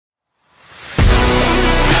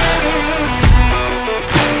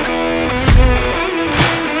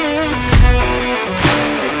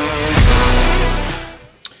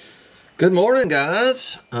Good morning,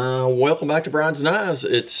 guys. Welcome back to Brian's Knives.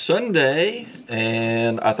 It's Sunday,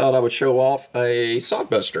 and I thought I would show off a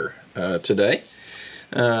sodbuster today.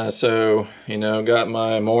 Got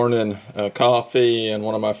my morning coffee and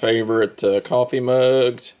one of my favorite coffee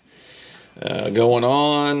mugs going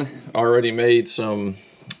on. Already made some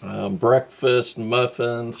breakfast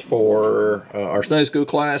muffins for our Sunday school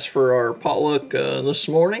class for our potluck this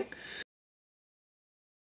morning.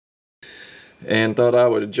 And thought I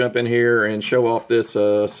would jump in here and show off this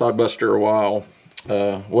sodbuster while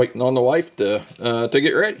waiting on the wife to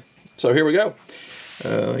get ready. So here we go.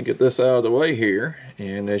 Let me get this out of the way here.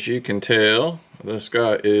 And as you can tell, this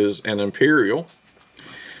guy is an Imperial.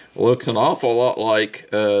 Looks an awful lot like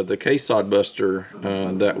the case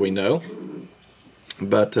sodbuster that we know,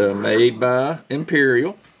 but made by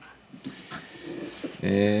Imperial.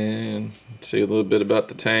 And see a little bit about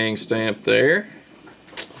the tang stamp there.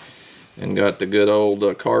 And got the good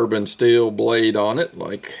old carbon steel blade on it,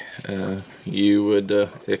 like you would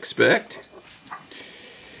expect.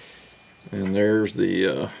 And there's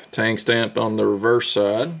the tang stamp on the reverse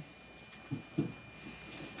side.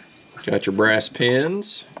 Got your brass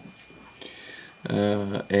pins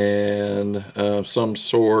and some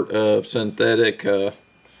sort of synthetic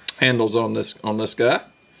handles on this guy.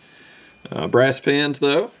 Brass pins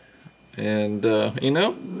though. And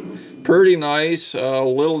pretty nice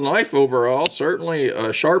little knife overall.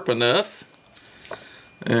 Certainly sharp enough,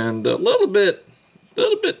 and a little bit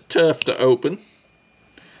tough to open.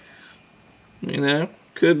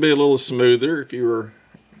 Could be a little smoother if you were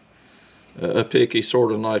a picky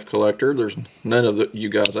sort of knife collector. There's none of you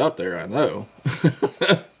guys out there, I know.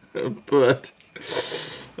 But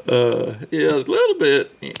yeah, a little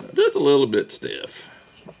bit, just a little bit stiff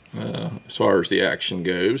as far as the action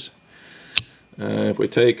goes. If we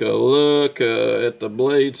take a look at the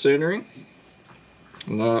blade centering,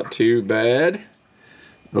 not too bad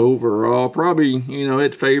overall. Probably,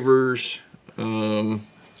 it favors the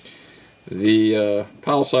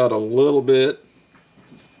pile side a little bit,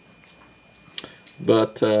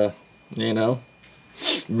 but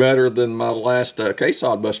better than my last case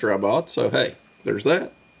sodbuster I bought. So hey, there's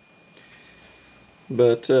that.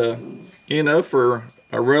 But for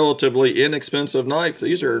a relatively inexpensive knife,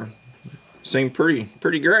 these seem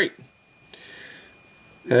pretty great.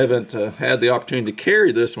 Haven't had the opportunity to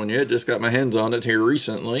carry this one yet. Just got my hands on it here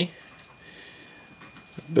recently.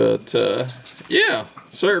 But yeah,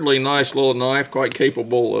 certainly nice little knife, quite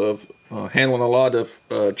capable of handling a lot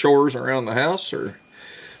of chores around the house or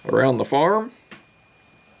around the farm.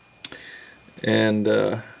 And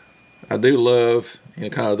I do love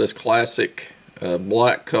kind of this classic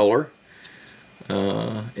black color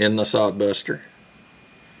in the sodbuster.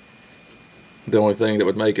 The only thing that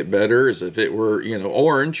would make it better is if it were,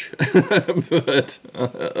 orange. But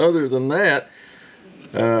other than that,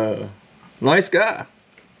 nice guy.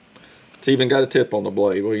 It's even got a tip on the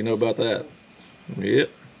blade. What do you know about that?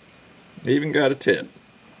 Yep, even got a tip.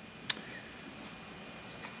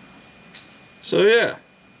 So yeah,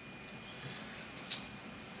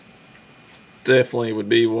 definitely would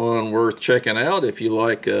be one worth checking out if you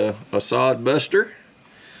like a sodbuster.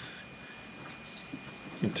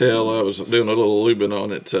 You can tell I was doing a little lubing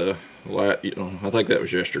on it. I think that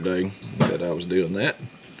was yesterday that I was doing that.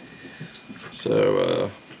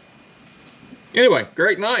 So anyway,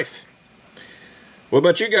 great knife. What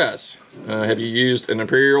about you guys? Have you used an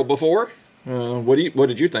Imperial before? What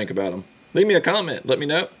did you think about them? Leave me a comment. Let me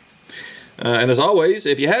know. And as always,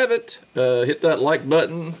 if you haven't, hit that like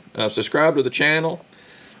button. Subscribe to the channel.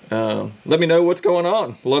 Let me know what's going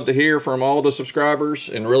on. Love to hear from all the subscribers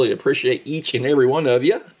and really appreciate each and every one of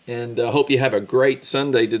you. And hope you have a great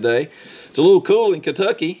Sunday today. It's a little cool in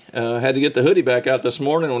Kentucky. Had to get the hoodie back out this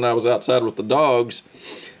morning when I was outside with the dogs.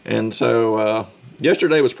 And so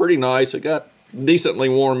yesterday was pretty nice. It got decently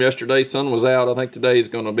warm yesterday. Sun was out. I think today is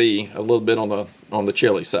going to be a little bit on the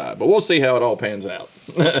chilly side. But we'll see how it all pans out.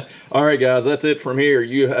 All right, guys, that's it from here.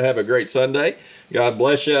 You have a great Sunday. God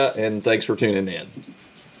bless you, and thanks for tuning in.